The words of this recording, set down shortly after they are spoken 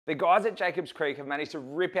The guys at Jacobs Creek have managed to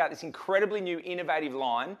rip out this incredibly new innovative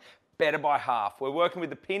line, Better by Half. We're working with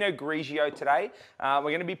the Pinot Grigio today. We're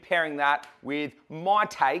going to be pairing that with my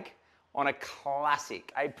take on a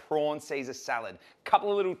classic, a prawn Caesar salad. Couple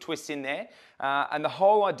of little twists in there. And the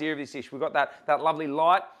whole idea of this dish, we've got that lovely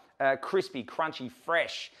light, crispy, crunchy,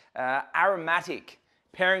 fresh, aromatic.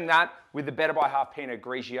 Pairing that with the Better by Half Pinot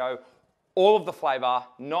Grigio. All of the flavour,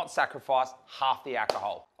 not sacrificed, half the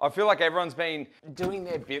alcohol. I feel like everyone's been doing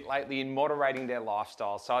their bit lately in moderating their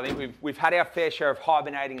lifestyle. So I think we've had our fair share of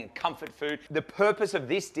hibernating and comfort food. The purpose of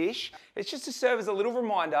this dish is just to serve as a little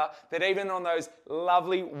reminder that even on those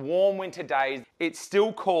lovely warm winter days, it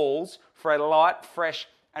still calls for a light, fresh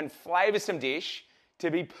and flavoursome dish to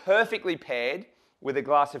be perfectly paired with a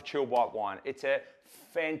glass of chilled white wine. It's a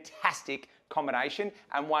fantastic combination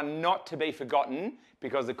and one not to be forgotten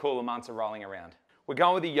because the cooler months are rolling around. We're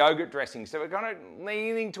going with the yogurt dressing, so we're kind of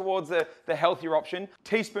leaning towards the healthier option.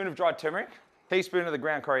 Teaspoon of dried turmeric, teaspoon of the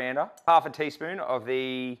ground coriander, half a teaspoon of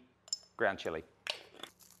the ground chilli.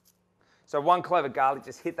 So 1 clove of garlic,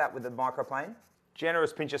 just hit that with the microplane.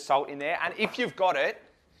 Generous pinch of salt in there, and if you've got it,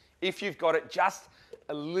 just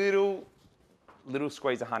a little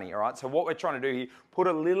squeeze of honey, all right? So what we're trying to do here, put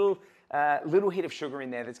a little hit of sugar in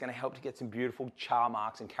there that's going to help to get some beautiful char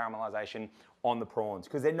marks and caramelization on the prawns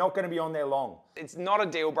because they're not going to be on there long. It's not a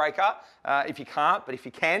deal breaker if you can't, but if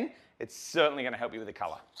you can, it's certainly going to help you with the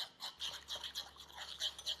colour.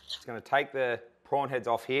 It's going to take the prawn heads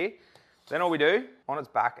off here. Then all we do, on its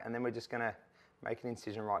back, and then we're just going to make an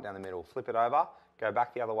incision right down the middle. Flip it over, go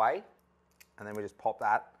back the other way, and then we just pop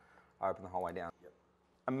that open the whole way down.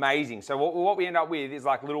 Amazing. So what we end up with is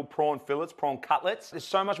like little prawn fillets, prawn cutlets. There's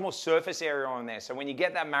so much more surface area on there. So when you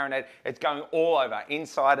get that marinade, it's going all over,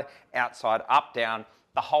 inside, outside, up, down,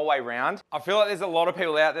 the whole way round. I feel like there's a lot of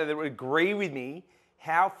people out there that would agree with me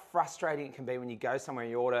how frustrating it can be when you go somewhere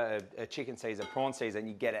and you order a chicken Caesar, prawn Caesar, and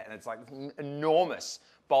you get it, and it's like an enormous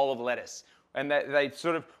bowl of lettuce. And they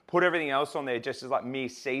sort of put everything else on there just as like mere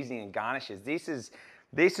seasoning and garnishes. This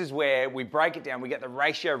is where we break it down. We get the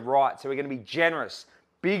ratio right. So we're going to be generous.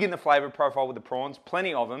 Big in the flavour profile with the prawns,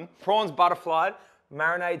 plenty of them. Prawns butterflied,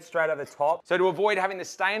 marinade straight over the top. So to avoid having the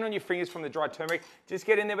stain on your fingers from the dried turmeric, just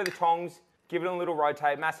get in there with the tongs, give it a little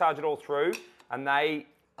rotate, massage it all through, and they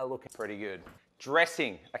are looking pretty good.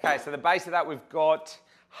 Dressing. Okay, so the base of that we've got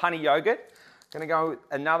honey yogurt. Gonna go with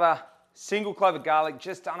another single clove of garlic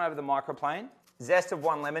just done over the microplane. Zest of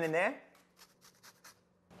 1 lemon in there.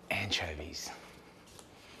 Anchovies.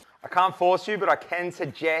 I can't force you, but I can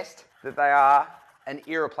suggest that they are an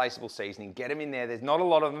irreplaceable seasoning. Get them in there. There's not a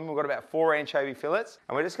lot of them. We've got about 4 anchovy fillets,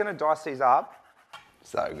 and we're just going to dice these up.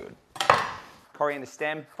 So good. Coriander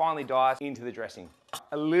stem, finely diced into the dressing.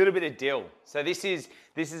 A little bit of dill. So this is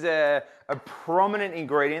a prominent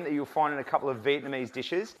ingredient that you'll find in a couple of Vietnamese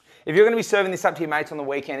dishes. If you're going to be serving this up to your mates on the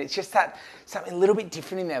weekend, it's just that something a little bit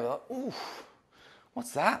different in there. We're like, ooh,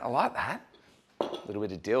 what's that? I like that. A little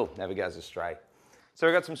bit of dill, never goes astray. So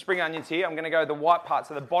we've got some spring onions here. I'm going to go the white part,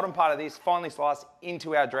 so the bottom part of this, finely sliced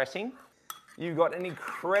into our dressing. You've got an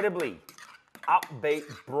incredibly upbeat,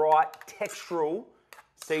 bright, textural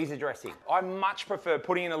Caesar dressing. I much prefer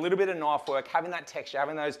putting in a little bit of knife work, having that texture,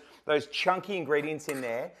 having those chunky ingredients in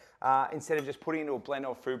there, instead of just putting it into a blender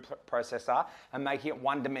or food processor and making it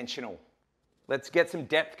one-dimensional. Let's get some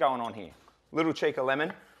depth going on here. Little cheek of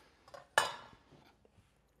lemon.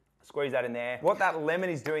 Squeeze that in there. What that lemon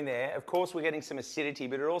is doing there, of course we're getting some acidity,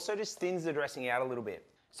 but it also just thins the dressing out a little bit.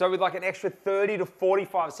 So with like an extra 30 to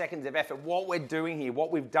 45 seconds of effort, what we're doing here,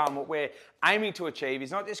 what we've done, what we're aiming to achieve is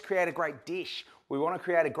not just create a great dish, we want to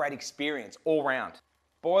create a great experience all round.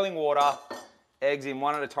 Boiling water, eggs in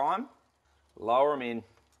one at a time, lower them in,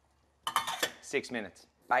 6 minutes.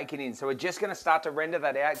 Bake it in. So we're just going to start to render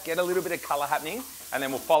that out, get a little bit of colour happening, and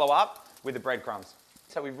then we'll follow up with the breadcrumbs.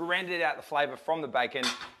 So we've rendered out the flavour from the bacon,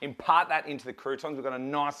 impart that into the croutons. We've got a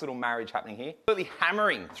nice little marriage happening here. Really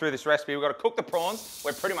hammering through this recipe. We've got to cook the prawns.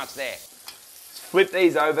 We're pretty much there. Let's flip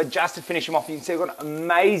these over just to finish them off. You can see we've got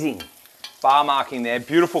amazing bar marking there.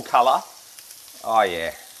 Beautiful colour. Oh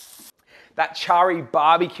yeah. That charry,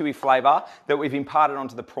 barbecuey flavour that we've imparted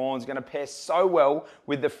onto the prawns is going to pair so well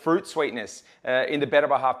with the fruit sweetness in the Better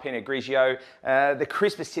by Half Pinot Grigio. The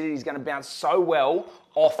crisp acidity is going to bounce so well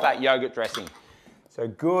off that yoghurt dressing. So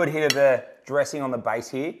good hit of the dressing on the base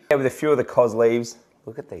here. With a few of the cos leaves.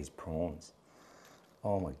 Look at these prawns.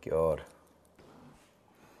 Oh my God.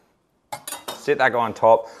 Sit that guy on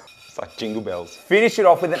top. It's like jingle bells. Finish it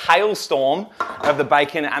off with a hailstorm of the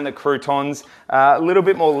bacon and the croutons. A little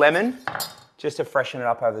bit more lemon, just to freshen it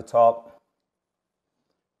up over the top.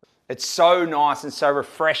 It's so nice and so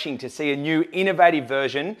refreshing to see a new innovative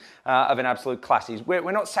version of an absolute classic.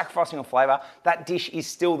 We're not sacrificing on flavor. That dish is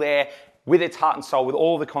still there with its heart and soul, with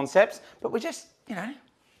all the concepts, but we're just, you know,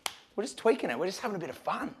 we're just tweaking it. We're just having a bit of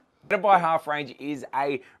fun. Better by Half range is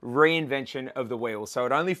a reinvention of the wheel, so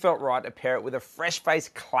it only felt right to pair it with a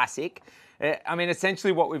fresh-faced classic. I mean,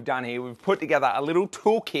 essentially what we've done here, we've put together a little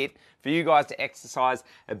toolkit for you guys to exercise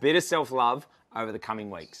a bit of self-love over the coming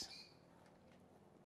weeks.